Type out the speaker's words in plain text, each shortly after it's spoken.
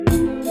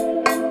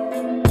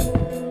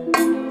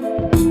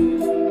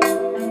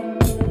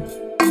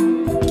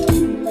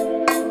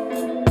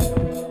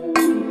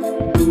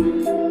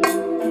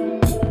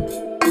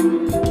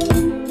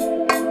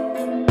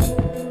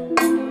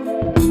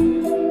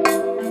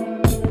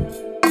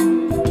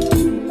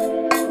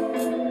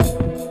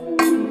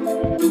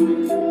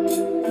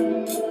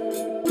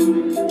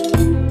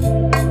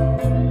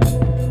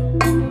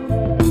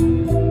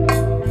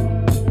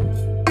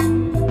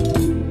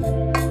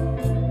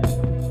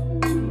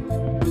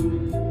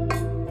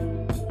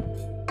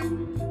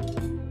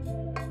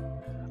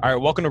All right,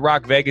 welcome to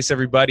Rock Vegas,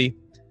 everybody.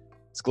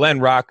 It's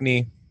Glenn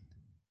Rockney.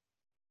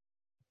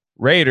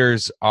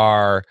 Raiders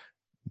are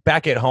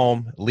back at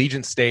home,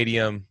 Allegiant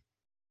Stadium,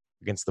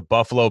 against the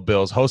Buffalo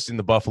Bills, hosting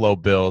the Buffalo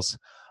Bills.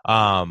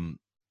 Trying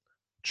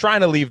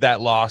to leave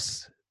that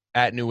loss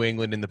at New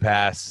England in the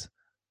past.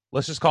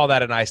 Let's just call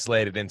that an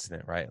isolated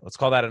incident, right? Let's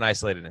call that an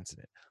isolated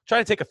incident. Try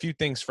to take a few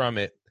things from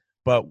it,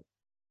 but,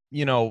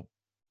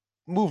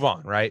 move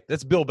on, right?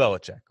 That's Bill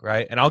Belichick,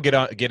 right? And I'll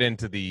get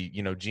into the,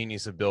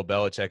 genius of Bill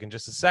Belichick in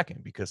just a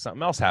second because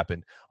something else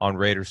happened on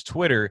Raiders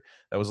Twitter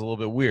that was a little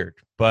bit weird.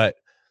 But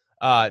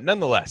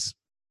nonetheless,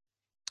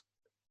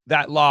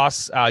 that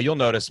loss, you'll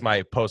notice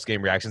my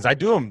post-game reactions. I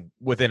do them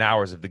within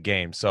hours of the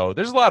game, so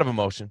there's a lot of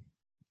emotion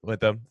with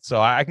them. So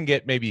I can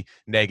get maybe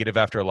negative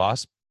after a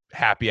loss,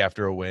 happy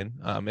after a win.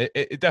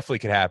 It definitely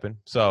could happen.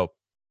 So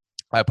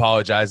I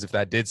apologize if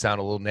that did sound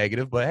a little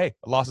negative, but hey,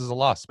 a loss is a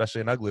loss,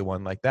 especially an ugly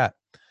one like that.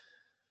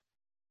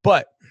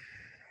 But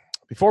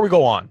before we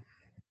go on,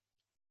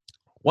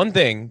 one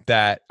thing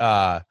that,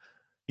 friend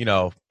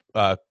of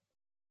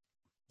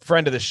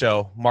the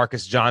show,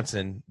 Marcus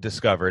Johnson,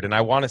 discovered, and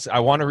I want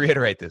to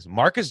reiterate this.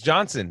 Marcus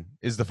Johnson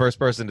is the first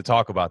person to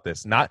talk about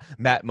this, not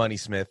Matt Money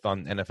Smith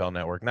on NFL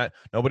Network, not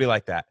nobody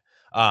like that.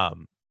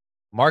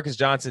 Marcus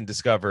Johnson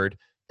discovered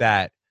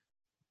that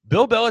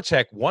Bill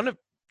Belichick,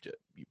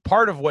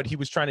 part of what he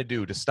was trying to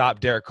do to stop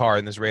Derek Carr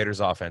in this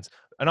Raiders offense,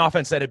 an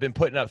offense that had been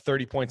putting up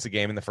 30 points a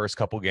game in the first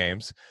couple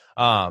games.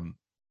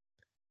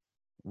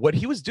 What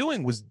he was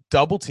doing was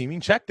double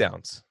teaming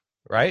checkdowns,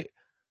 right?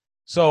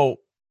 So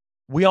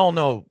we all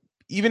know,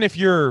 even if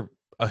you're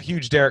a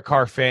huge Derek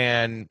Carr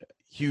fan,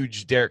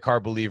 huge Derek Carr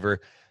believer,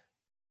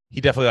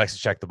 he definitely likes to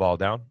check the ball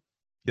down.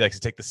 He likes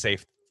to take the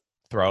safe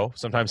throw.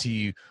 Sometimes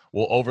he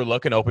will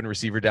overlook an open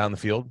receiver down the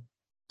field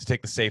to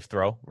take the safe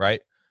throw,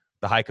 right?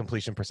 The high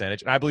completion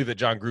percentage. And I believe that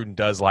John Gruden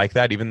does like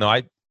that, even though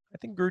I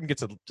think Gruden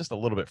gets just a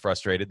little bit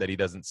frustrated that he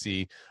doesn't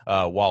see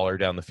Waller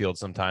down the field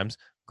sometimes.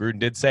 Gruden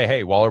did say,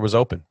 hey, Waller was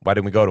open. Why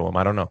didn't we go to him?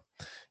 I don't know.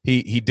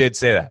 He did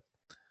say that.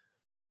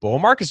 But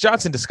what Marcus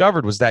Johnson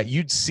discovered was that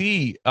you'd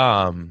see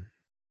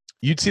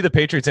the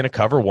Patriots in a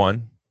cover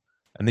one,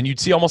 and then you'd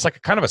see almost like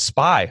a kind of a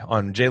spy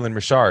on Jalen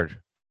Richard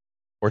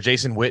or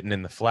Jason Witten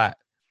in the flat.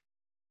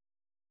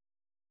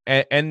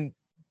 And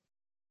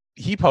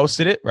he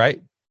posted it,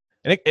 right?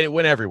 And it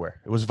went everywhere.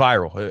 It was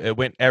viral. It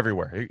went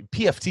everywhere.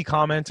 PFT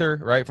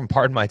commenter, right, from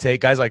Pardon My Take,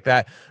 guys like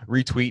that,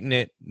 retweeting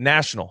it,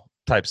 national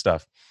type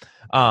stuff.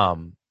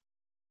 Now,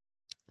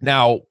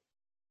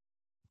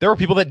 there were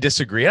people that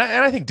disagree,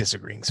 and I think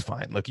disagreeing is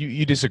fine. Look,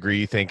 you disagree.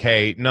 You think,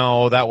 hey,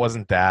 no, that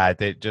wasn't that.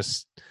 It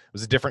was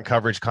a different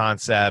coverage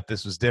concept.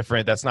 This was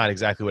different. That's not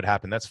exactly what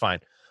happened. That's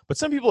fine. But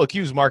some people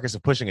accuse Marcus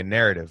of pushing a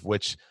narrative,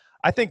 which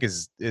I think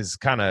is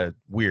kind of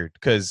weird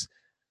because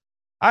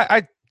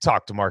I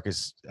talk to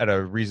Marcus at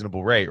a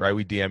reasonable rate, right?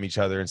 We DM each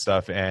other and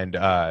stuff, and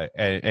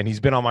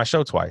he's been on my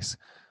show twice.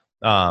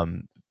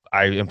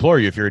 I implore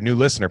you, if you're a new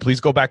listener,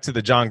 please go back to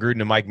the John Gruden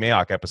and Mike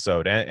Mayock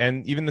episode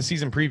and even the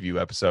season preview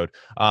episode.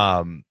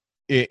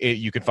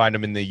 You can find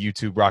them in the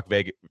YouTube Rock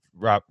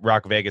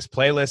Vegas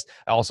playlist,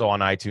 also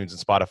on iTunes and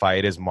Spotify.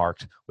 It is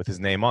marked with his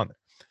name on there.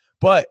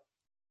 But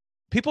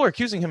people are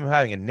accusing him of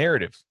having a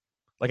narrative,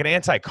 like an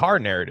anti-Carr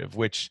narrative,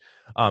 which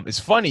is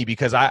funny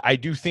because I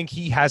do think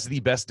he has the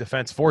best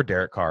defense for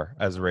Derek Carr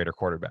as a Raider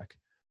quarterback,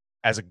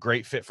 as a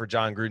great fit for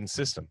John Gruden's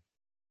system.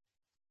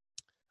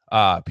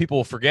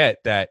 People forget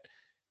that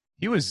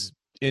he was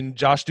in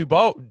Josh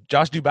Dubois.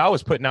 Josh Dubois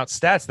was putting out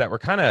stats that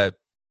were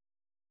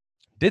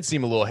did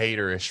seem a little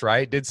haterish,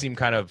 right? Did seem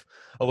kind of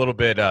a little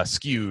bit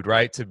skewed,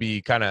 right?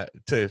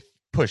 To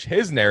push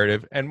his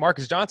narrative. And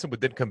Marcus Johnson would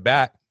then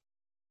combat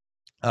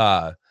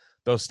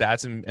those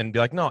stats and be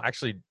like, no,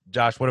 actually,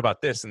 Josh, what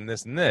about this and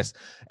this and this?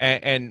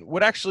 And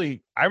what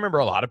actually, I remember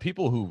a lot of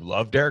people who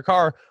love Derek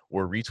Carr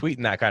were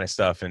retweeting that kind of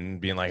stuff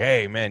and being like,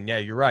 hey, man, yeah,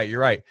 you're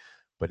right.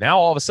 But now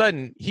all of a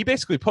sudden, he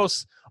basically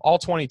posts all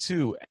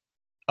 22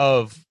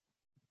 of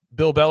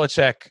Bill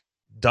Belichick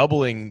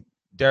doubling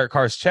Derek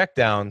Carr's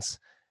checkdowns,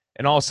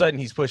 and all of a sudden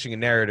he's pushing a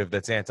narrative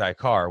that's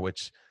anti-Carr,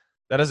 which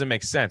that doesn't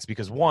make sense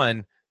because,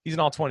 one, he's an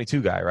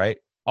all-22 guy, right?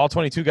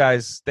 All-22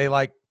 guys, they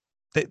like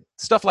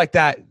stuff like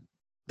that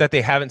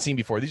they haven't seen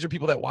before. These are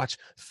people that watch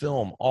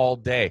film all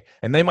day,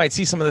 and they might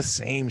see some of the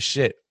same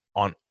shit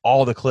on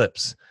all the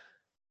clips.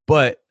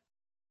 But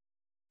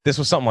this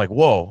was something like,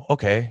 whoa,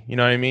 okay, you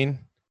know what I mean?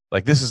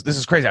 Like, this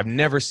is crazy. I've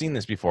never seen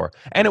this before.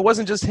 And it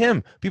wasn't just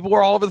him. People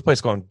were all over the place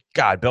going,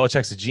 God,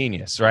 Belichick's a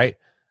genius, right?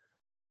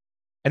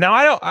 And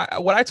now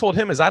what I told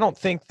him is I don't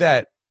think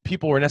that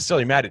people were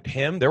necessarily mad at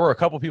him. There were a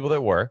couple people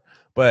that were,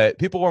 but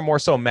people were more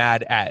so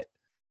mad at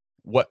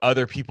what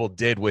other people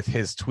did with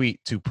his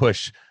tweet to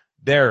push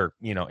their,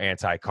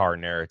 anti-Carr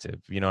narrative.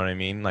 You know what I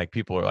mean? Like,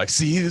 people are like,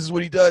 see, this is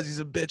what he does. He's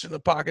a bitch in the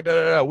pocket. Da,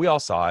 da, da. We all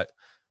saw it.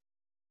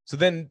 So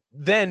then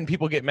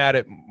people get mad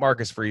at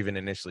Marcus for even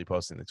initially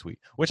posting the tweet,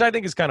 which I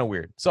think is kind of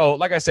weird. So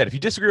like I said, if you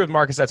disagree with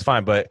Marcus, that's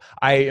fine. But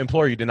I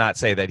implore you to not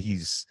say that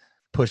he's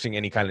pushing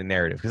any kind of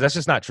narrative because that's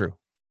just not true.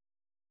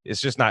 It's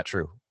just not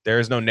true. There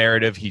is no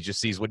narrative. He just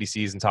sees what he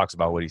sees and talks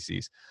about what he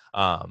sees.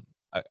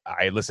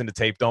 I listened to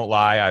tape, don't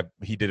lie.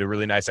 He did a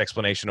really nice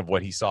explanation of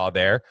what he saw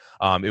there.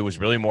 It was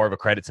really more of a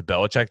credit to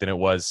Belichick than it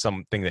was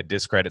something that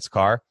discredits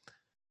Carr.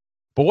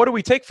 But what do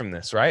we take from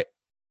this, right?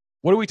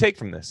 What do we take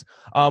from this?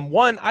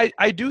 One,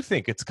 I do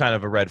think it's kind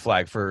of a red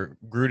flag for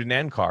Gruden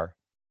and Carr.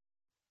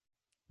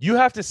 You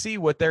have to see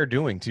what they're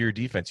doing to your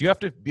defense. You have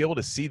to be able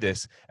to see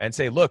this and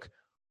say, look,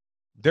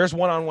 there's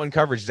one-on-one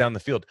coverage down the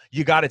field.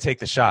 You got to take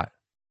the shot.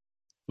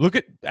 Look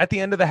at the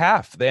end of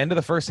the end of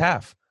the first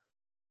half.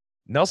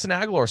 Nelson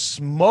Aguilar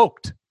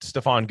smoked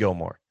Stephon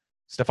Gilmore.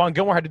 Stephon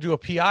Gilmore had to do a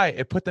PI.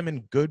 It put them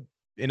in good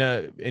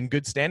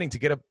standing to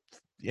get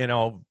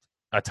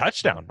a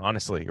touchdown,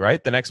 honestly,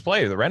 right? The next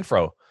play,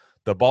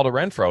 the ball to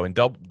Renfro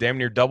and damn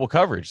near double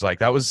coverage. Like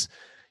that was,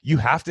 you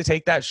have to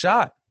take that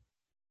shot.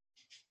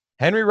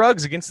 Henry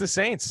Ruggs against the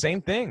Saints,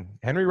 same thing.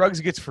 Henry Ruggs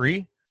gets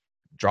free,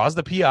 draws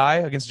the PI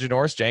against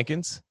Janoris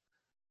Jenkins.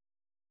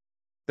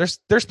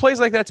 There's plays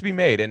like that to be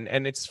made,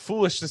 and it's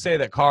foolish to say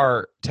that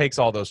Carr takes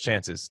all the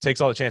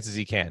chances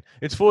he can.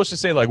 It's foolish to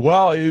say, like,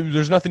 well,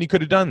 there's nothing he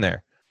could have done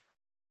there.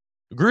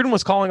 Gruden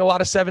was calling a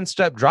lot of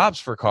 7-step drops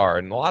for Carr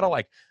and a lot of,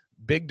 like,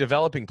 big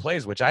developing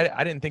plays, which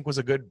I didn't think was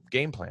a good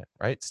game plan,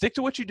 right? Stick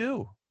to what you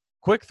do.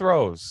 Quick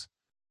throws.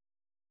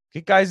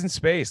 Get guys in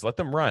space. Let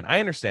them run. I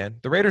understand.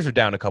 The Raiders are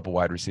down a couple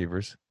wide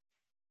receivers.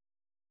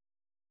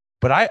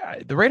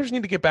 But the Raiders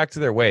need to get back to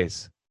their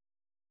ways.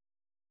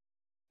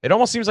 It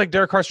almost seems like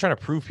Derek Carr's trying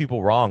to prove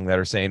people wrong that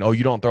are saying, oh,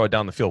 you don't throw it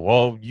down the field.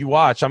 Well, you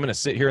watch. I'm going to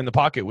sit here in the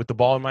pocket with the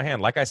ball in my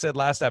hand. Like I said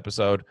last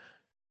episode,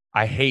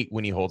 I hate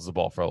when he holds the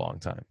ball for a long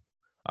time.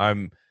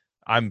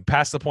 I'm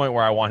past the point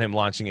where I want him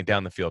launching it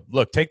down the field.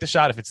 Look, take the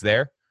shot if it's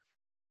there.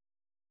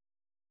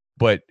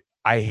 But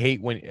I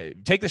hate when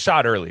take the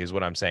shot early is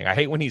what I'm saying. I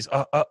hate when he's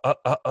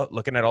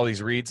looking at all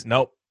these reads.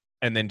 Nope.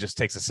 And then just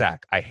takes a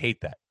sack. I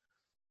hate that.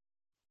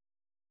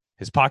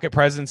 His pocket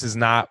presence is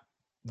not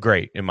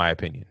great, in my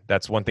opinion.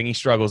 That's one thing he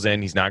struggles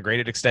in. He's not great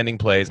at extending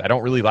plays. I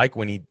don't really like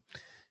when he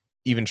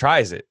even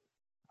tries it.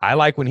 I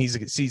like when he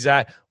sees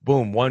that,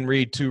 boom, one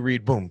read, two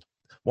read, boom,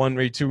 one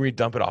read, two read,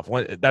 dump it off.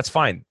 That's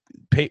fine.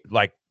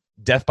 Like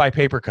death by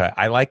paper cut.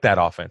 I like that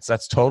offense.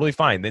 That's totally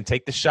fine. Then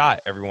take the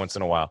shot every once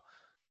in a while.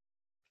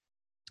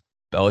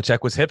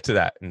 Belichick was hip to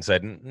that and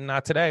said,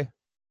 not today. I'm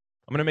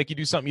going to make you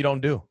do something you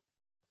don't do,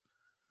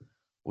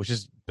 which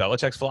is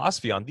Belichick's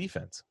philosophy on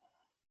defense.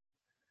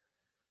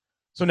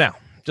 So now,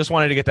 just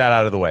wanted to get that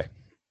out of the way.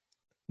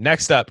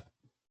 Next up,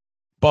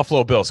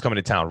 Buffalo Bills coming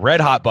to town. Red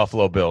hot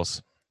Buffalo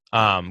Bills.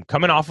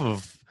 Coming off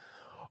of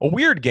a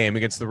weird game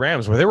against the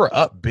Rams where they were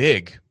up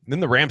big. Then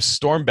the Rams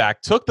stormed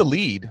back, took the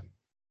lead,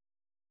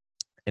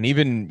 and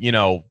even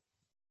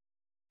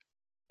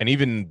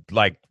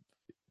like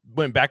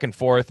went back and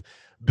forth.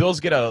 Bills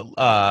get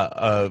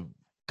a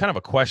kind of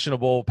a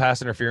questionable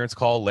pass interference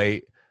call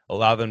late,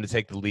 allow them to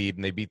take the lead,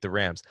 and they beat the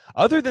Rams.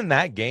 Other than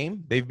that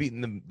game, they've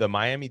beaten the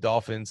Miami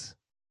Dolphins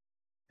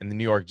and the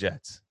New York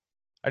Jets.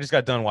 I just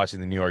got done watching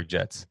the New York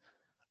Jets,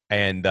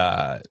 and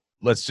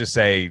let's just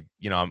say,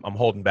 I'm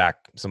holding back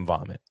some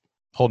vomit,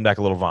 holding back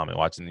a little vomit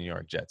watching the New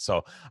York Jets.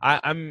 So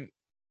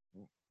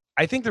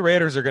I think the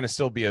Raiders are going to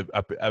still be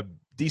a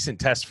decent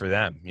test for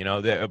them.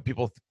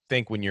 People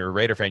think when you're a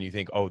Raider fan, you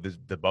think, oh,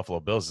 the Buffalo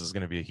Bills is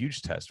going to be a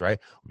huge test, right?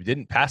 We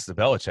didn't pass the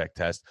Belichick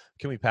test.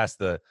 Can we pass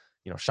the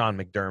Sean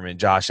McDermott,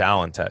 Josh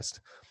Allen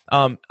test?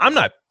 I'm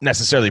not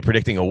necessarily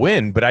predicting a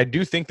win, but I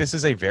do think this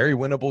is a very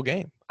winnable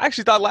game. I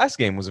actually thought last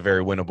game was a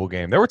very winnable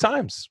game. There were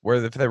times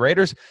where if the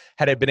Raiders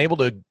had been able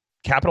to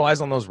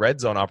capitalize on those red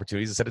zone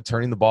opportunities instead of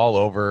turning the ball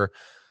over,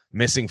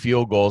 missing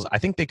field goals, I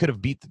think they could have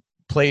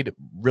played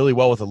really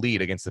well with a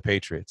lead against the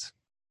Patriots.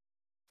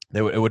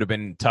 It would have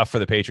been tough for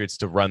the Patriots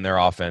to run their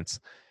offense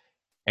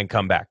and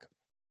come back.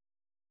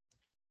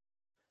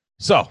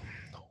 So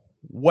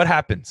what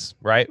happens,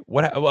 right?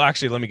 Well,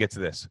 actually, let me get to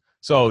this.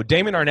 So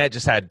Damon Arnette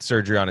just had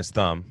surgery on his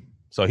thumb.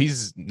 So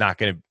he's not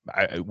going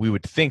to – we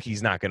would think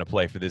he's not going to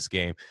play for this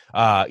game.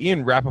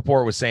 Ian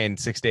Rappaport was saying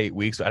 6 to 8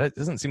 weeks, but it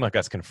doesn't seem like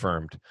that's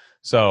confirmed.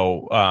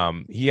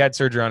 So he had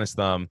surgery on his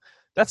thumb.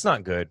 That's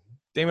not good.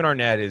 Damon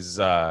Arnette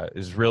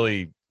is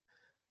really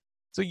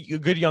 – it's a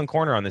good young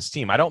corner on this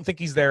team. I don't think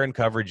he's there in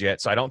coverage yet,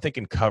 so I don't think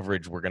in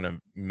coverage we're going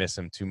to miss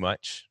him too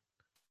much.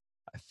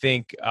 I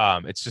think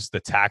it's just the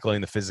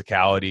tackling, the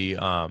physicality,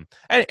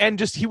 and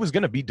just he was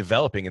going to be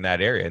developing in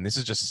that area. And this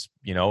is just,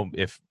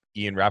 if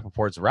Ian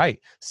Rappaport's right,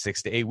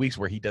 6 to 8 weeks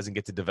where he doesn't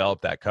get to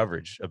develop that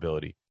coverage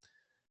ability.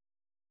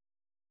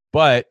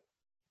 But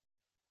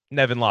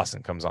Nevin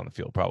Lawson comes on the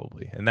field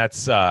probably. And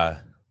that's I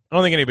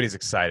don't think anybody's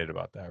excited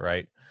about that,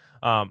 right?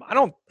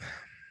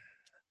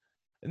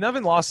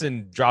 Nevin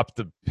Lawson dropped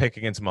the pick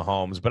against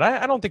Mahomes, but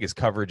I don't think his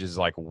coverage is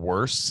like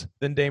worse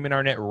than Damon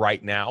Arnette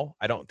right now.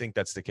 I don't think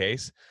that's the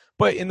case.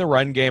 But in the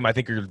run game, I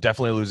think you're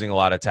definitely losing a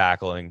lot of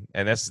tackling.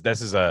 And this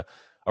is a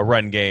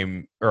run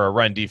game or a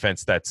run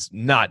defense that's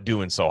not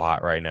doing so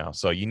hot right now.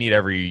 So you need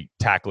every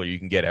tackler you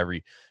can get,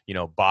 every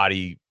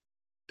body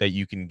that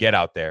you can get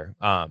out there.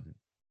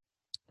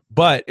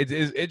 But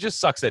it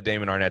just sucks that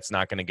Damon Arnette's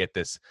not going to get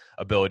this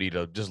ability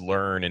to just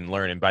learn,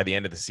 and by the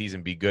end of the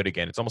season be good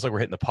again. It's almost like we're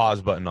hitting the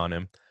pause button on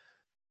him.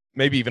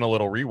 maybe even a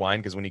little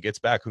rewind, because when he gets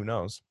back, who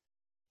knows?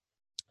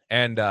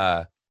 And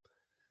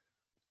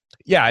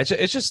yeah,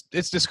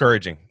 it's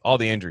discouraging. All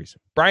the injuries.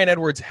 Bryan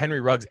Edwards,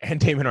 Henry Ruggs, and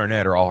Damon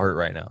Arnette are all hurt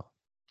right now.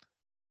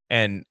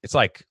 And it's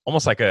like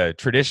almost like a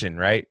tradition,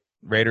 right?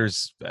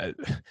 Raiders,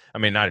 I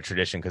mean, not a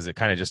tradition because it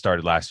kind of just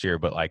started last year,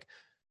 but like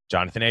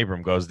Jonathan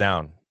Abram goes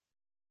down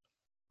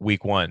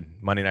week 1,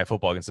 Monday Night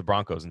Football against the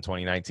Broncos in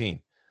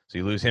 2019. So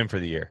you lose him for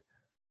the year.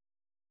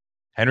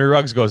 Henry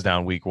Ruggs goes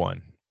down week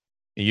 1.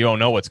 You don't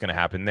know what's going to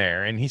happen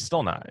there. And he's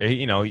still not.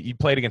 You know, he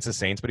played against the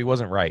Saints, but he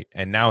wasn't right.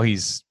 And now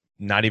he's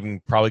not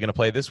even probably going to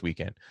play this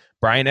weekend.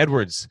 Bryan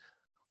Edwards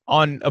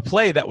on a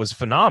play that was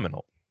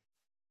phenomenal.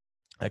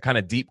 That kind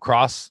of deep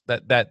cross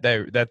that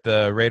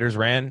the Raiders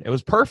ran. It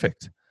was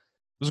perfect. It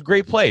was a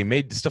great play.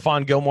 Made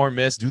Stephon Gilmore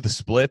miss, do the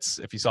splits,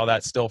 if you saw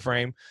that still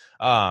frame.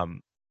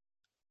 And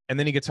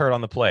then he gets hurt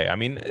on the play. I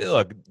mean,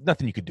 look,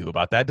 nothing you could do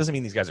about that. Doesn't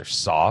mean these guys are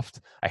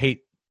soft. I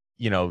hate,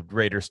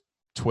 Raiders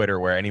Twitter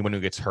where anyone who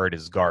gets hurt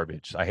is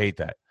garbage. I hate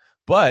that.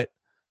 But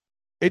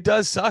it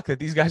does suck that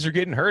these guys are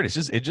getting hurt.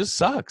 It just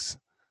sucks.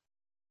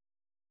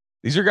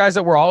 These are guys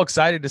that we're all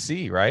excited to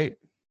see, right?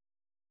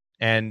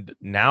 And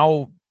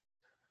now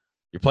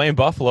you're playing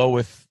Buffalo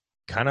with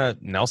kind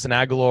of Nelson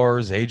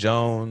Aguilar, Zay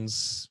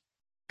Jones.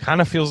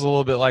 Kind of feels a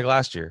little bit like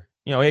last year.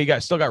 Hey, you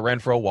still got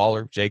Renfro,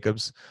 Waller,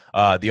 Jacobs.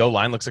 The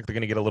O-line looks like they're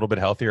going to get a little bit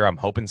healthier. I'm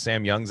hoping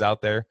Sam Young's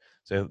out there.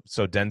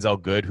 So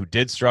Denzel Good, who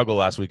did struggle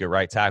last week at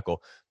right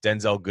tackle,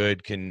 Denzel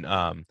Good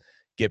can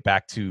get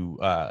back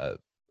to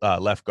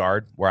left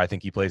guard, where I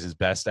think he plays his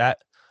best at,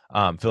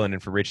 filling in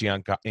for Richie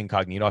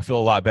Incognito. I feel a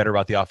lot better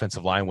about the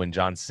offensive line when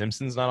John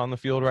Simpson's not on the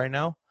field right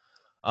now.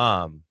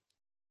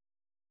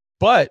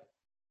 But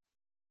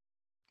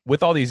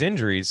with all these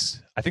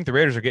injuries, I think the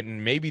Raiders are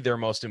getting maybe their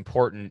most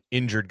important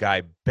injured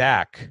guy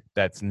back.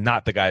 That's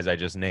not the guys I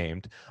just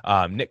named.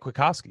 Nick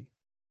Kwiatkowski.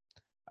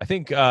 I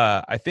think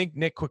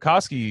Nick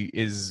Kwiatkowski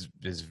is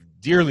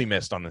dearly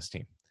missed on this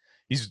team.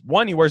 He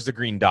wears the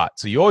green dot,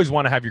 so you always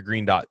want to have your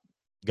green dot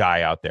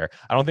guy out there.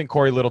 I don't think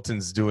Corey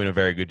Littleton's doing a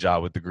very good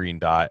job with the green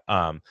dot.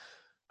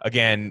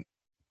 Again,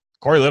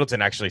 Corey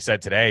Littleton actually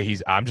said today,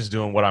 I'm just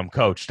doing what I'm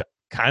coached.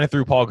 Kind of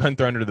threw Paul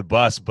Guenther under the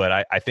bus, but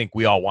I think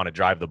we all want to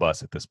drive the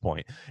bus at this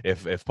point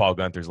if Paul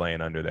Guenther's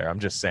laying under there. I'm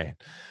just saying.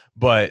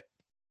 But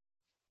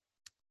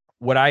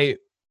what I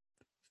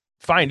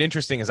find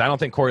interesting is I don't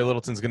think Corey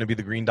Littleton's going to be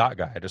the green dot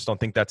guy. I just don't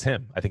think that's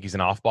him. I think he's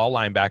an off-ball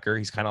linebacker.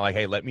 He's kind of like,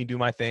 hey, let me do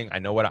my thing. I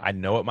know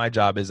what my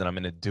job is, and I'm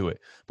going to do it.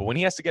 But when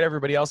he has to get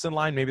everybody else in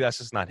line, maybe that's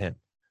just not him.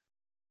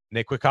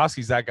 Nick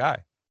Kwiatkowski's that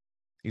guy.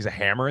 He's a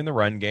hammer in the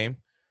run game,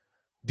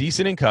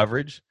 decent in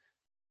coverage,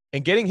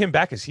 and getting him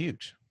back is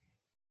huge.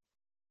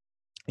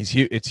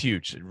 It's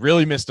huge.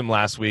 Really missed him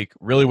last week.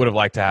 Really would have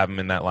liked to have him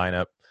in that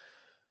lineup.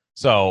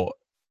 So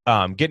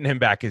getting him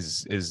back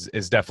is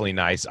definitely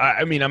nice.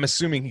 I mean, I'm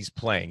assuming he's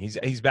playing.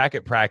 He's back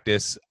at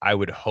practice. I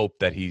would hope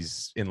that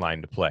he's in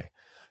line to play.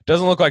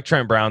 Doesn't look like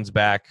Trent Brown's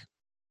back.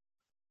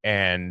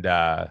 And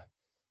that's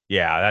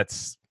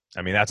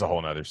a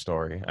whole nother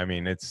story. I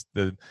mean, it's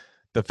the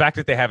fact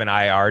that they haven't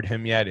IR'd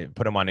him yet and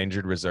put him on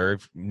injured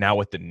reserve now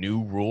with the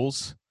new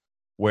rules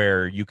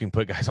where you can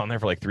put guys on there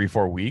for like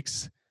 3-4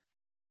 weeks.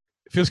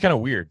 It feels kind of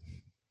weird.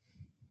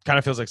 Kind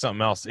of feels like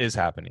something else is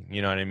happening.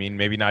 You know what I mean?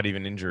 Maybe not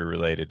even injury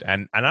related.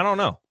 And I don't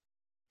know.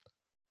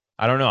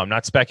 I'm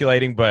not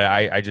speculating, but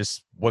I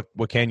just, what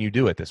can you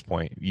do at this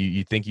point?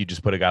 You think you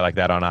just put a guy like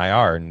that on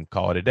IR and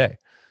call it a day.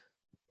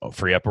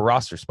 Free up a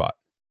roster spot.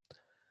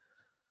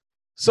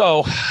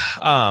 So,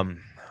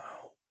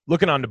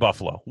 looking on to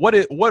Buffalo. What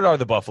are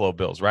the Buffalo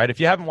Bills, right? If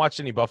you haven't watched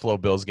any Buffalo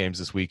Bills games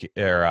this week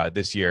or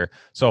this year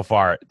so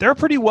far, they're a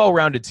pretty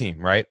well-rounded team,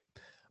 right?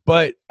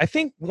 But I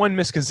think one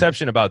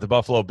misconception about the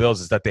Buffalo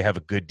Bills is that they have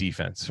a good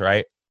defense,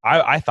 right?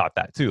 I thought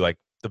that too. Like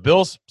the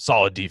Bills,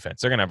 solid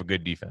defense. They're going to have a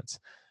good defense.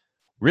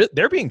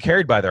 They're being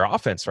carried by their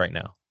offense right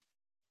now.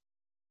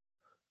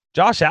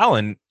 Josh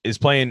Allen is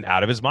playing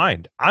out of his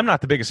mind. I'm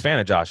not the biggest fan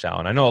of Josh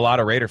Allen. I know a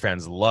lot of Raider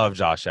fans love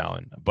Josh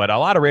Allen, but a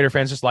lot of Raider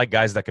fans just like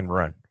guys that can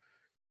run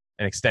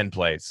and extend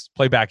plays,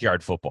 play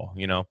backyard football,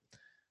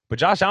 But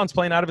Josh Allen's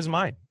playing out of his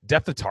mind.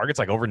 Depth of target's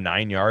like over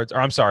 9 yards.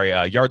 Or I'm sorry,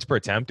 yards per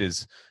attempt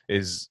is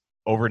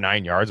over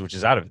 9 yards, which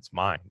is out of its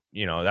mind.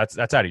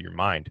 That's out of your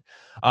mind.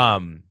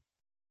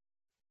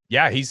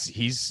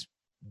 He's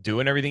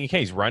doing everything he can.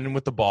 He's running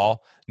with the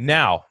ball.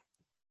 Now,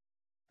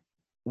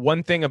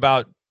 one thing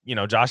about,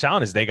 Josh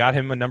Allen is they got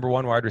him a number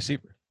 1 wide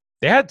receiver.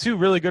 They had 2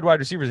 really good wide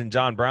receivers in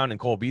John Brown and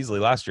Cole Beasley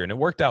last year, and it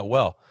worked out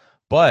well.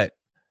 But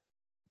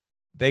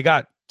they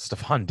got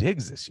Stephon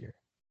Diggs this year.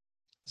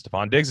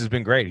 Stephon Diggs has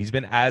been great. He's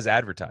been as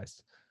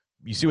advertised.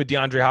 You see what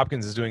DeAndre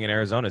Hopkins is doing in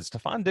Arizona.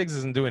 Stephon Diggs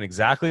isn't doing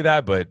exactly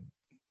that, but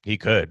he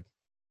could.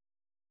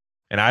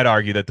 And I'd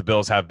argue that the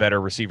Bills have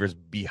better receivers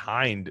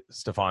behind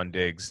Stephon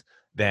Diggs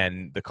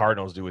than the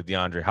Cardinals do with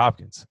DeAndre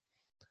Hopkins.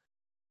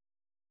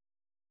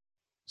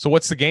 So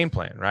what's the game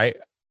plan, right?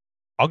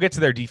 I'll get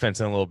to their defense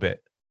in a little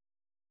bit.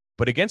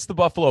 But against the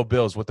Buffalo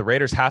Bills, what the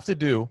Raiders have to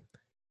do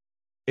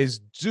is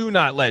do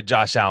not let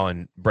Josh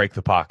Allen break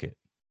the pocket.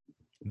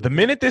 The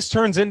minute this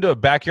turns into a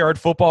backyard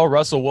football,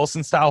 Russell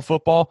Wilson style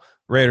football,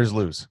 Raiders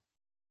lose.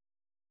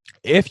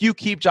 If you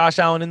keep Josh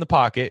Allen in the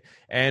pocket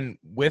and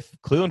with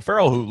Clelin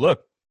Ferrell, who,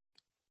 look,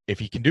 if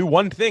he can do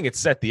one thing, it's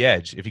set the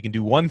edge. If he can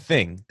do one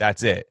thing,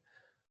 that's it.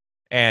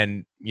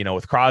 And,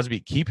 with Crosby,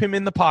 keep him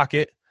in the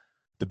pocket.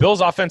 The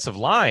Bills' offensive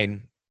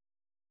line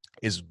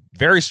is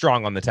very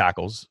strong on the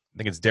tackles. I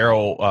think it's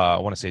Daryl, I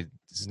want to say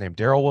his name,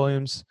 Daryl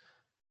Williams.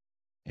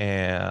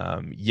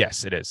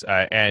 Yes, it is.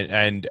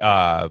 And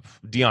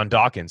Deion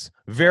Dawkins,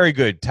 very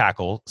good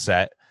tackle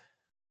set.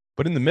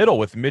 But in the middle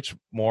with Mitch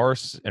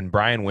Morse and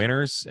Brian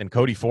Winters and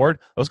Cody Ford,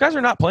 those guys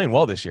are not playing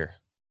well this year.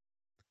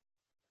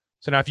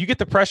 So now if you get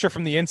the pressure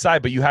from the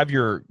inside, but you have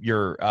your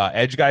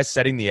edge guys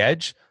setting the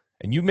edge,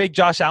 and you make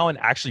Josh Allen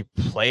actually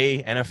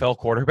play NFL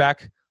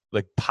quarterback,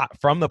 like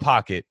from the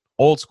pocket,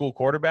 old school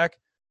quarterback,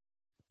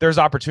 there's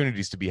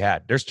opportunities to be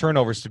had. There's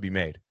turnovers to be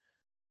made.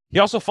 He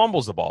also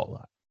fumbles the ball a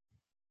lot.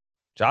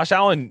 Josh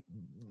Allen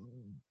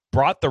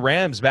brought the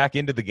Rams back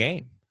into the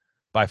game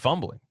by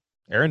fumbling.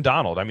 Aaron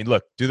Donald. I mean,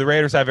 look, do the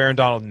Raiders have Aaron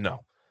Donald?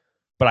 No.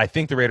 But I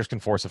think the Raiders can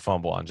force a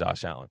fumble on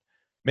Josh Allen.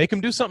 Make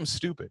him do something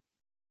stupid.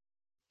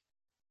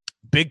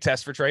 Big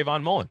test for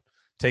Trayvon Mullen.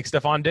 Take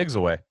Stephon Diggs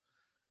away.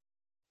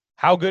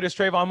 How good is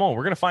Trayvon Mullen?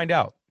 We're going to find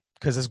out.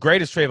 Because as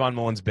great as Trayvon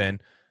Mullen's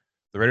been,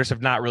 the Raiders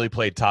have not really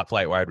played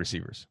top-flight wide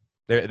receivers.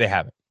 They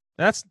haven't.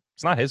 And it's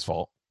not his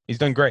fault. He's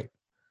done great.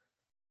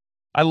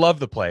 I love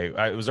the play.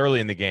 It was early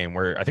in the game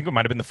where I think it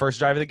might have been the first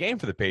drive of the game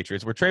for the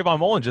Patriots where Trayvon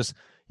Mullen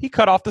he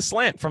cut off the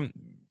slant from,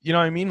 you know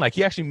what I mean? Like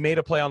he actually made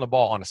a play on the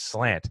ball on a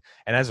slant.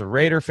 And as a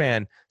Raider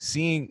fan,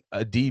 seeing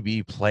a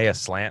DB play a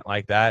slant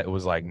like that, it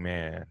was like,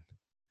 man,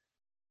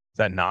 is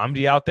that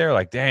Nnamdi out there?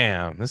 Like,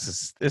 damn, this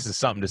is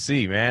something to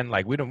see, man.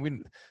 Like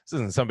this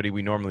isn't somebody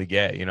we normally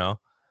get,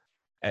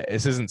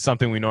 This isn't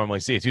something we normally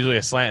see. It's usually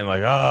a slant and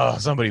like, oh,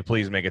 somebody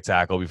please make a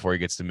tackle before he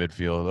gets to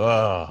midfield.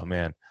 Oh,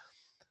 man.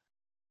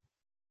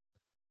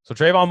 So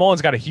Trayvon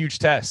Mullen's got a huge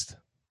test,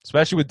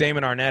 especially with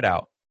Damon Arnett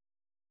out.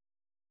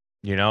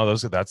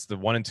 That's the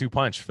 1-2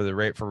 punch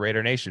for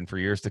Raider Nation for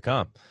years to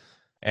come.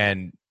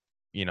 And,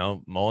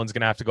 Mullen's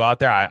going to have to go out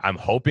there. I'm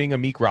hoping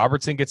Amik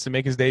Robertson gets to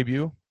make his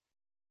debut.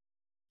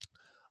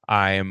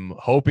 I'm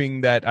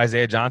hoping that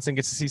Isaiah Johnson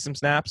gets to see some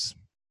snaps.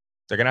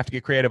 They're going to have to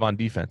get creative on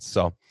defense.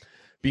 So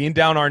being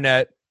down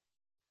Arnett,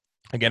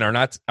 again,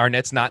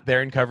 Arnett's not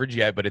there in coverage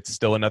yet, but it's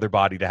still another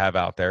body to have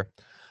out there.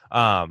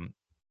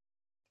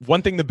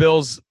 One thing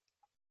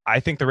I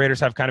think the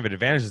Raiders have kind of an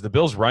advantage is the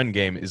Bills' run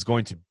game is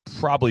going to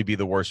probably be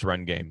the worst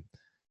run game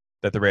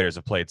that the Raiders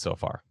have played so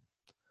far.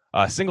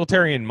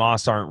 Singletary and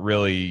Moss aren't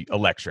really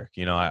electric.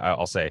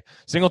 I'll say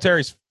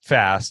Singletary's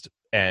fast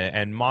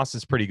and Moss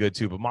is pretty good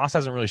too, but Moss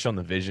hasn't really shown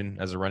the vision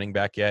as a running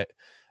back yet.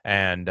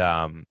 And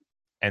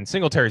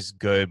Singletary's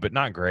good, but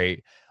not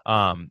great.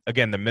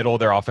 Again, the middle of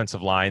their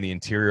offensive line, the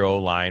interior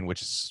line,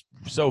 which is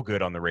so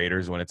good on the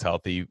Raiders when it's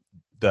healthy.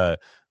 The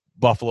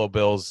Buffalo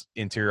Bills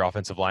interior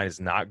offensive line is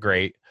not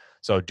great.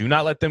 So do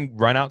not let them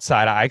run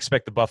outside. I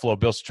expect the Buffalo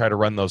Bills to try to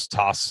run those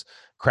toss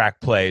crack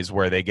plays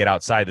where they get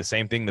outside, the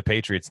same thing the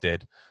Patriots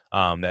did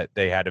that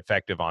they had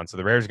effective on. So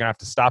the Raiders are going to have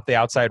to stop the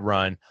outside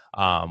run,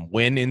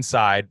 win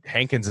inside.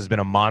 Hankins has been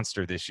a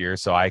monster this year,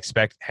 so I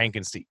expect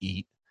Hankins to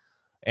eat.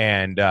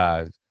 And,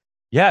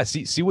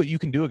 see what you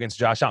can do against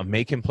Josh Allen.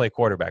 Make him play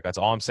quarterback. That's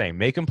all I'm saying.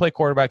 Make him play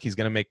quarterback. He's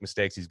going to make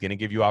mistakes. He's going to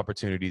give you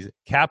opportunities.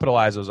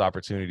 Capitalize those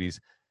opportunities.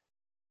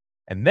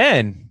 And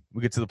then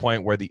we get to the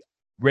point where the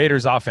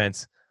Raiders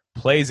offense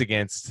plays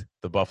against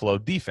the Buffalo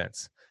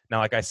defense. Now,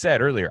 like I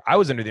said earlier, I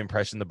was under the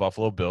impression the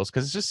Buffalo Bills,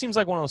 because it just seems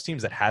like one of those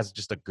teams that has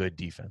just a good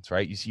defense,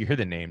 right? You hear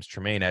the names,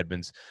 Tremaine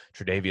Edmonds,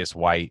 Tre'Davious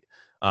White,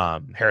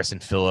 Harrison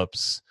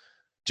Phillips,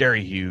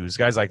 Jerry Hughes,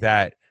 guys like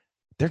that.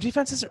 Their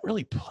defense isn't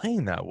really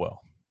playing that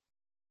well.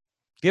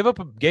 Gave up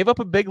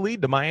a big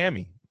lead to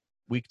Miami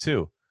week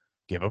 2.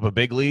 Gave up a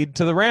big lead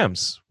to the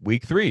Rams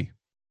week 3.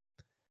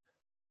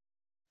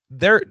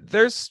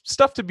 There's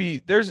stuff to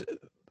be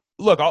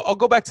look, I'll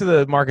go back to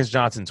the Marcus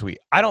Johnson tweet.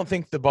 I don't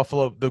think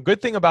the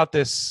good thing about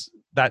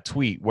that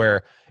tweet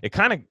where it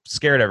kind of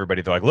scared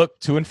everybody. They're like, look,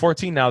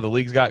 2-14 now. The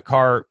league's got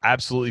Carr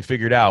absolutely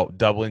figured out,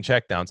 doubling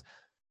checkdowns.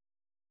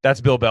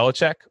 That's Bill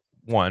Belichick,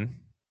 1.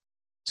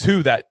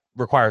 2, that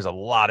requires a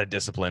lot of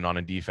discipline on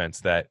a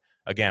defense that,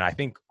 again, I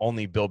think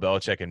only Bill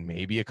Belichick and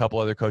maybe a couple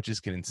other coaches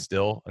can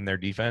instill in their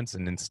defense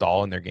and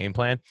install in their game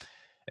plan.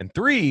 And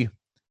 3,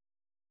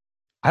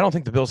 I don't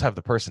think the Bills have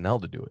the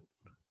personnel to do it.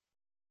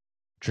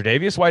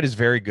 Tre'Davious White is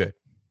very good,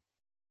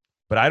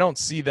 but I don't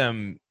see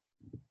them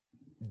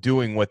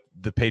doing what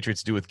the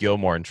Patriots do with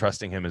Gilmore and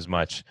trusting him as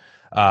much.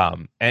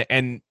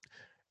 And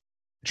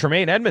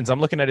Tremaine Edmonds, I'm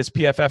looking at his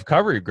PFF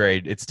coverage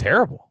grade. It's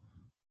terrible.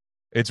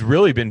 It's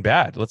really been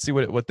bad. Let's see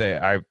I'm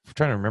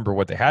trying to remember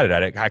what they had it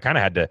at. I kind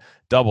of had to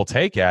double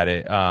take at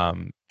it.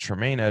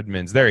 Tremaine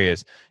Edmonds, there he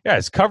is. Yeah,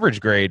 his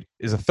coverage grade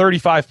is a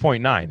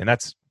 35.9, and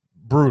that's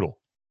brutal,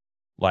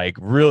 like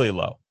really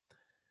low.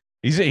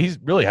 He's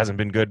really hasn't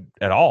been good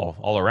at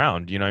all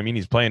around. You know what I mean?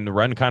 He's playing the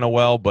run kind of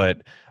well,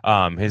 but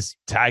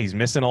he's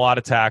missing a lot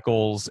of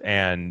tackles,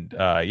 and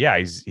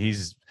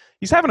he's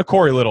he's having a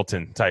Corey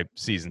Littleton type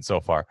season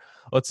so far.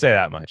 Let's say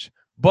that much.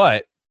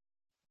 But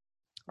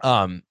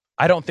I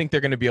don't think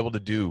they're going to be able to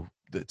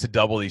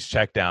double these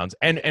checkdowns.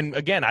 And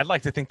again, I'd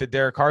like to think that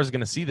Derek Carr is going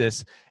to see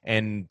this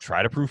and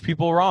try to prove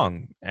people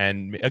wrong.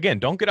 And again,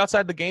 don't get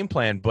outside the game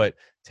plan, but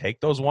take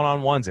those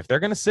one-on-ones. If they're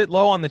going to sit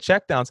low on the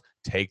checkdowns,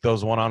 take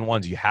those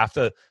one-on-ones. You have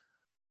to.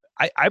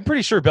 I'm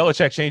pretty sure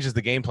Belichick changes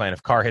the game plan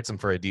if Carr hits him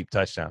for a deep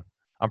touchdown.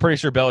 I'm pretty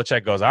sure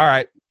Belichick goes, all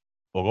right,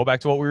 we'll go back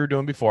to what we were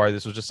doing before.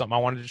 This was just something I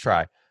wanted to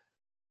try.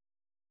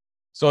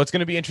 So it's going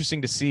to be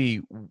interesting to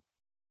see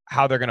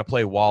how they're going to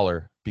play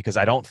Waller, because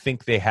I don't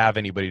think they have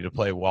anybody to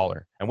play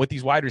Waller. And with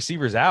these wide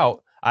receivers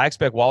out, I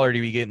expect Waller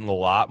to be getting a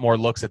lot more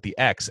looks at the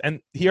X.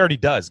 And he already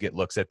does get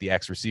looks at the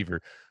X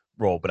receiver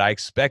role, but I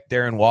expect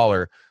Darren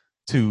Waller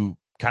to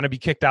kind of be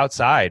kicked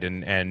outside.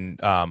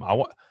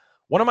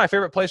 One of my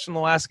favorite plays from the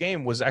last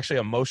game was actually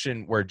a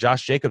motion where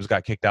Josh Jacobs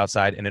got kicked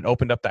outside and it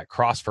opened up that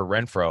cross for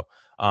Renfro.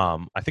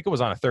 I think it was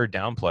on a third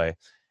down play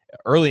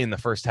early in the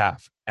first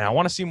half. And I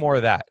want to see more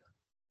of that.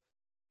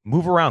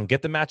 Move around,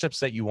 get the matchups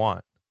that you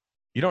want.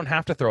 You don't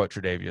have to throw at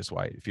Tre'Davious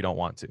White if you don't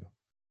want to.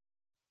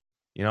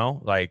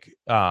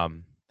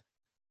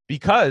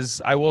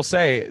 Because I will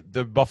say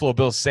the Buffalo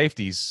Bills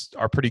safeties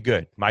are pretty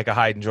good. Micah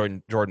Hyde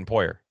and Jordan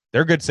Poyer.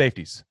 They're good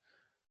safeties.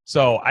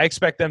 So I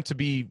expect them to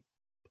be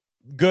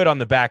good on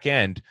the back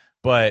end.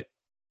 But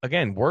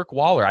again, work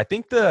Waller. I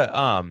think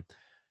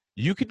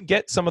you could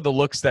get some of the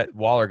looks that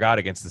Waller got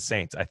against the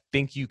Saints. I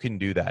think you can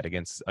do that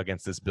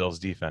against this Bills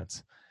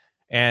defense.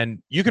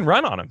 And you can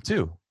run on them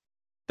too.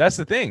 That's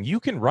the thing. You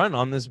can run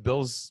on this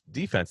Bills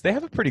defense. They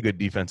have a pretty good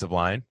defensive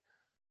line,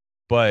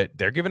 but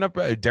they're giving up.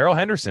 Darrell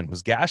Henderson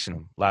was gashing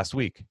them last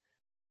week.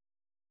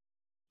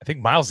 I think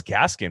Myles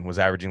Gaskin was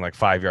averaging like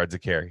 5 yards a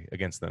carry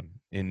against them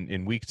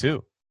in week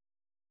 2.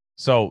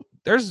 So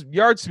there's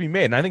yards to be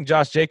made. And I think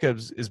Josh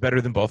Jacobs is better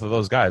than both of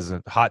those guys.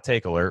 A hot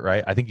take alert,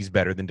 right? I think he's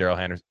better than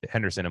Darrell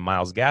Henderson and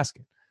Myles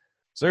Gaskin.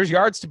 So there's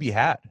yards to be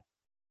had.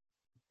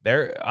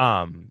 There,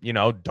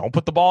 don't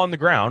put the ball on the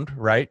ground,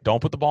 right?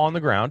 Don't put the ball on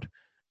the ground.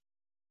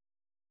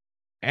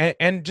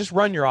 And just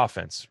run your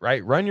offense,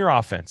 right? Run your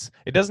offense.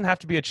 It doesn't have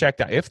to be a check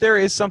down. If there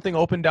is something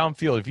open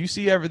downfield, if you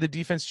see the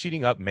defense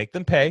cheating up, make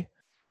them pay.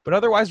 But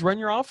otherwise, run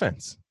your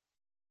offense,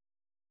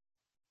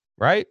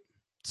 right?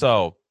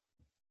 So,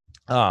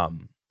 what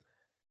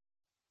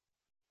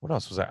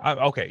else was I?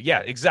 Okay, yeah,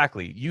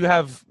 exactly. You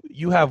have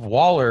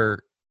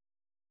Waller.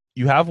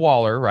 You have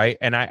Waller, right?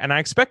 And I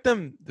expect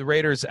the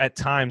Raiders at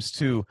times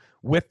to,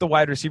 with the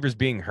wide receivers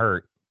being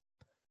hurt,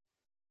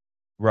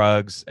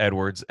 Ruggs,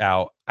 Edwards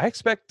out, I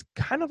expect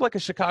kind of like a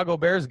Chicago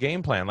Bears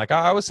game plan. Like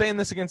I was saying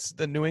this against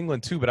the New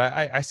England too, but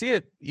I see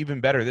it even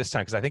better this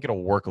time because I think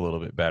it'll work a little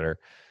bit better.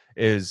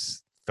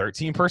 Is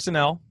 13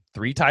 personnel,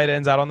 3 tight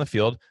ends out on the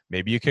field.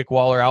 Maybe you kick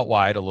Waller out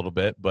wide a little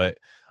bit, but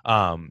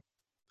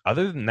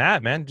other than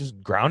that, man,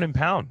 just ground and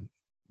pound.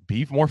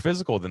 Be more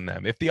physical than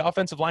them. If the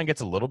offensive line gets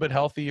a little bit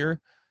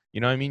healthier,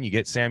 you know what I mean? You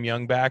get Sam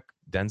Young back,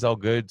 Denzel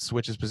Good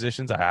switches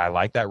positions. I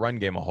like that run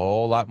game a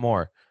whole lot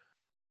more.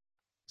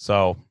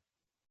 So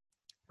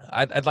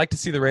I'd like to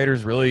see the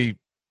Raiders really,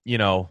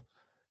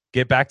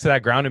 get back to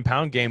that ground and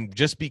pound game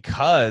just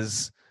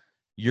because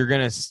you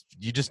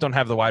just don't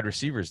have the wide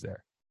receivers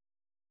there.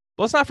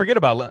 But let's not forget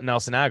about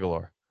Nelson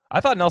Agholor. I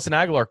thought Nelson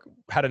Agholor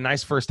had a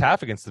nice first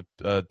half against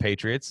the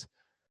Patriots.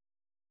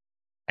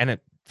 And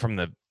from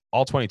the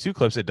all 22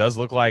 clips, it does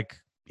look like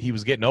he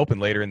was getting open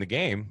later in the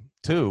game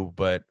too.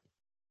 But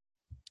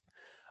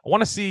I want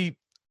to see,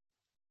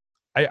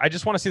 I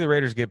just want to see the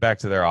Raiders get back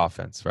to their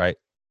offense, right?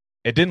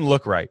 It didn't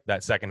look right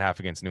that second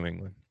half against New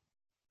England.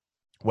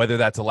 Whether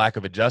that's a lack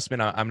of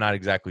adjustment, I'm not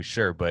exactly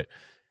sure, but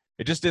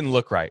it just didn't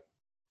look right.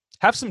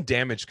 Have some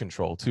damage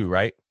control too,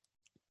 right?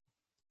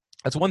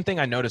 That's one thing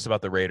I notice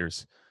about the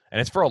Raiders, and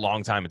it's for a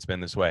long time it's been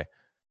this way.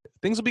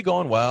 Things will be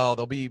going well.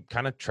 They'll be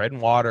kind of treading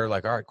water,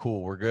 like, all right,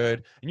 cool, we're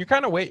good. And you're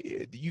kind of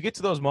you get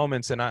to those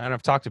moments, and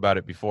I've talked about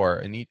it before,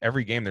 and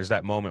every game there's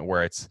that moment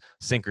where it's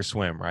sink or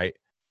swim, right?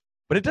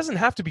 But it doesn't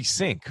have to be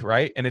sink,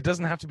 right? And it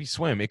doesn't have to be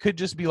swim. It could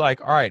just be like,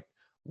 all right,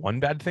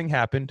 one bad thing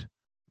happened,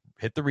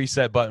 hit the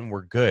reset button,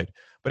 we're good.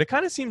 But it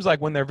kind of seems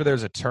like whenever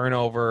there's a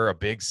turnover, a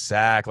big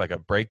sack, like a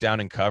breakdown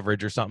in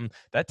coverage or something,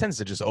 that tends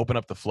to just open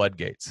up the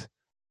floodgates.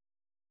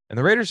 And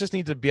the Raiders just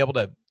need to be able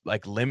to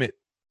limit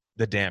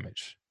the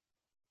damage.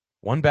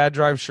 One bad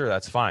drive, sure,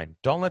 that's fine.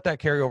 Don't let that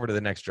carry over to the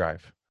next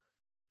drive.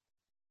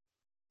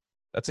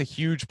 That's a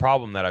huge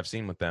problem that I've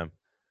seen with them,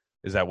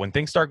 is that when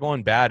things start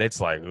going bad,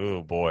 it's like,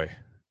 oh boy.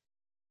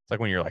 It's like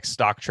when you're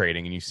stock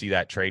trading and you see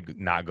that trade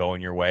not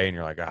going your way and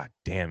you're like, ah,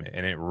 damn it.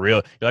 And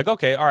you're like,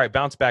 okay, all right,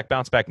 bounce back.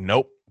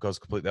 Nope, goes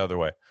completely the other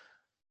way.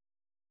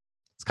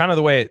 It's kind of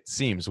the way it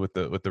seems with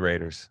the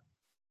Raiders.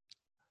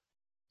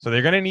 So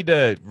they're going to need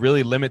to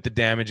really limit the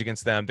damage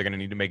against them. They're going to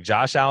need to make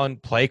Josh Allen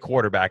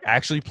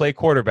actually play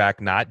quarterback,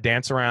 not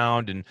dance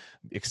around and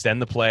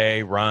extend the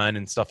play, run,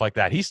 and stuff like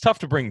that. He's tough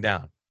to bring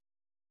down.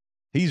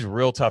 He's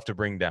real tough to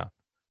bring down.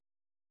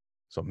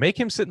 So make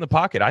him sit in the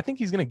pocket. I think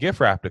he's going to gift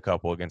wrap a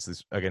couple against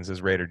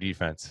this Raider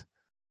defense.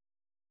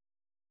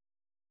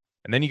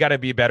 And then you got to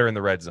be better in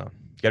the red zone.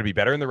 You got to be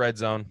better in the red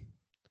zone,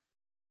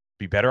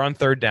 be better on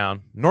third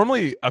down.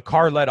 Normally, a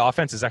Carr-led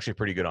offense is actually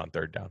pretty good on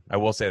third down. I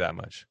will say that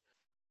much.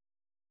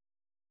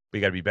 But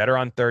you got to be better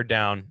on third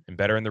down and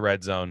better in the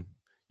red zone.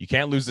 You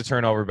can't lose the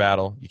turnover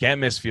battle. You can't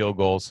miss field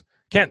goals.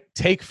 Can't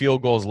take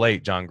field goals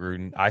late, John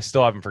Gruden. I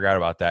still haven't forgot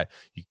about that.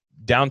 You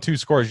down 2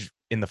 scores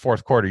in the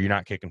fourth quarter, you're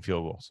not kicking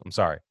field goals. I'm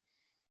sorry.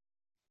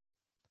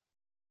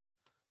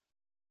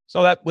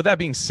 So that, with that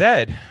being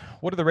said,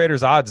 what are the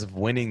Raiders' odds of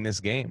winning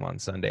this game on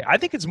Sunday? I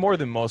think it's more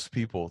than most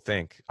people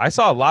think. I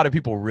saw a lot of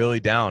people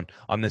really down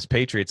on this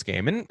Patriots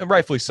game, and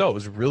rightfully so. It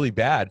was really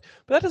bad.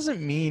 But that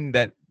doesn't mean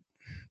that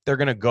they're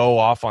going to go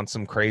off on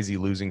some crazy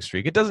losing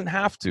streak. It doesn't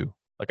have to.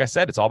 Like I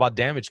said, it's all about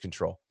damage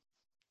control.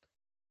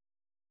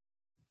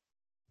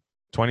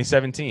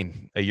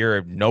 2017, a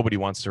year nobody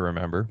wants to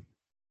remember.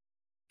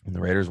 And the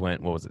Raiders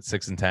went,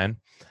 6-10?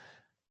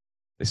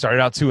 They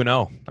started out 2-0.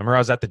 I remember I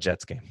was at the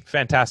Jets game.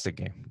 Fantastic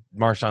game.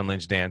 Marshawn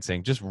Lynch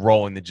dancing, just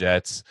rolling the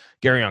Jets.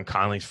 Gareon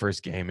Conley's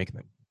first game, making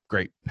a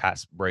great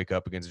pass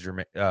breakup against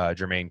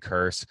Jermaine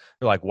Kearse.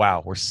 They're like,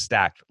 wow, we're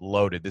stacked,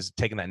 loaded. This is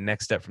taking that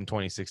next step from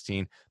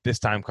 2016. This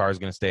time Carr is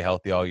going to stay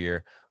healthy all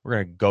year. We're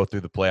going to go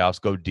through the playoffs,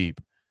 go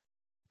deep.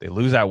 They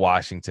lose at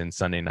Washington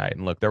Sunday night.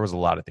 And look, there was a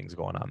lot of things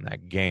going on in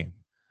that game.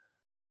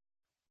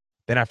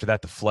 Then after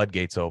that, the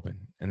floodgates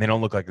open, and they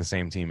don't look like the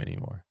same team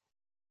anymore.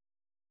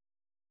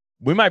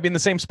 We might be in the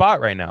same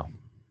spot right now.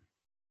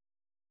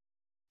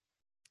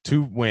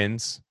 2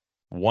 wins,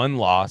 1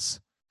 loss.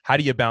 How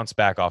do you bounce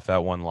back off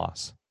that 1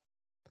 loss?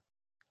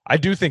 I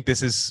do think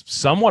this is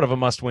somewhat of a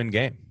must-win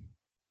game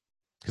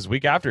because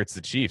week after it's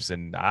the Chiefs,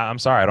 and I'm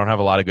sorry, I don't have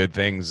a lot of good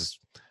things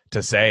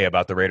to say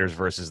about the Raiders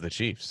versus the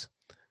Chiefs.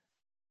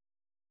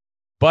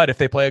 But if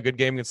they play a good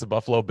game against the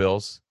Buffalo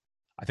Bills,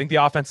 I think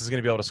the offense is going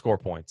to be able to score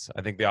points.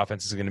 I think the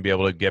offense is going to be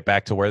able to get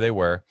back to where they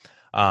were.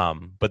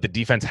 But the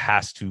defense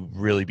has to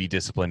really be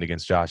disciplined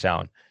against Josh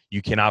Allen.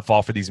 You cannot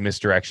fall for these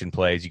misdirection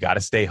plays. You got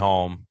to stay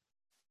home.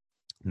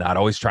 Not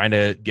always trying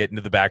to get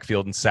into the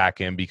backfield and sack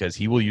him because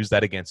he will use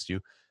that against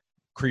you.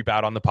 Creep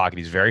out on the pocket.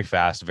 He's very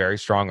fast, very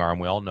strong arm.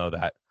 We all know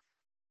that.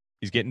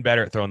 He's getting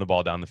better at throwing the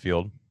ball down the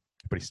field,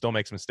 but he still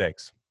makes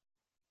mistakes.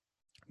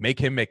 Make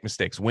him make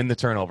mistakes. Win the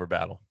turnover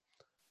battle.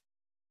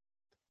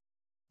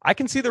 I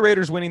can see the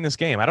Raiders winning this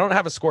game. I don't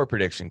have a score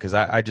prediction because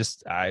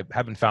I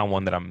haven't found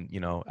one that I'm,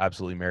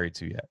 absolutely married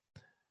to yet.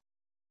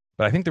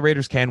 But I think the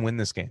Raiders can win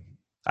this game.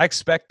 I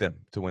expect them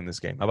to win this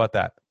game. How about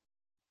that?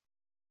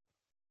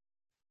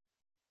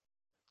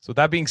 So with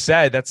that being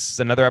said, that's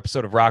another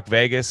episode of Rock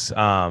Vegas.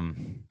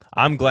 I'm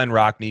Glenn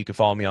Rockney. You can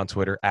follow me on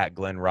Twitter at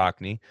Glenn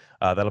Rockney.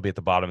 That'll be at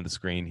the bottom of the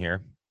screen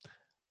here.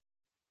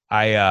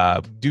 I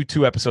do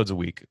 2 episodes a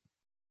week.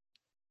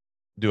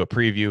 Do a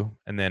preview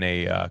and then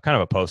a kind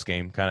of a post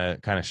game kind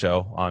of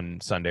show on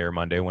Sunday or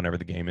Monday, whenever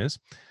the game is.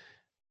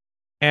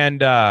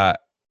 And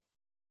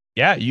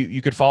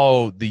you could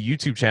follow the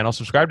YouTube channel,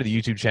 subscribe to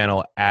the YouTube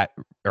channel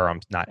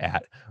not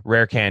at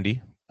Rare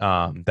Candy.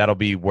 That'll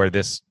be where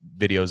this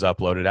video is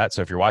uploaded at.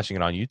 So if you're watching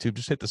it on YouTube,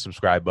 just hit the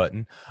subscribe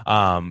button.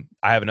 I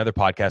have another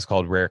podcast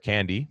called Rare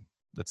Candy.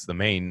 That's the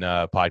main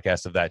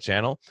podcast of that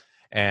channel.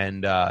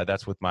 And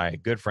that's with my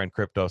good friend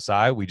Crypto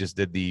Sai. We just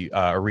did a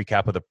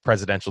recap of the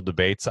presidential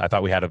debates. I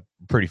thought we had a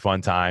pretty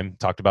fun time.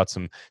 Talked about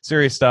some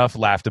serious stuff,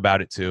 laughed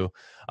about it too.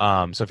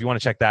 So if you want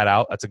to check that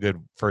out, that's a good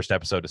first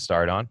episode to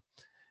start on.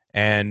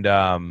 And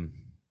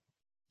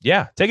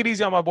take it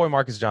easy on my boy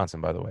Marcus Johnson,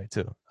 by the way,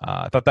 too.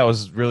 I thought that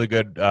was really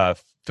good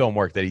film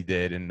work that he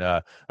did and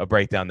a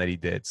breakdown that he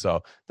did.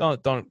 So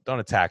don't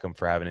attack him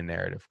for having a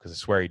narrative because I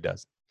swear he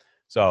doesn't.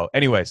 So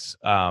anyways,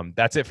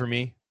 that's it for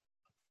me.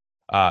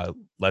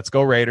 Let's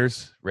go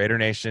Raiders, Raider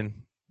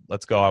Nation.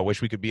 Let's go. I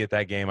wish we could be at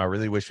that game. I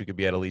really wish we could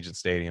be at Allegiant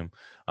Stadium.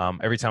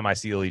 Every time I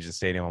see Allegiant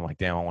Stadium, I'm like,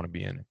 damn, I want to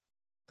be in it.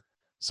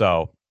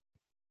 So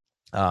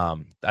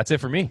that's it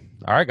for me.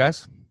 All right,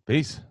 guys.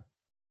 Peace.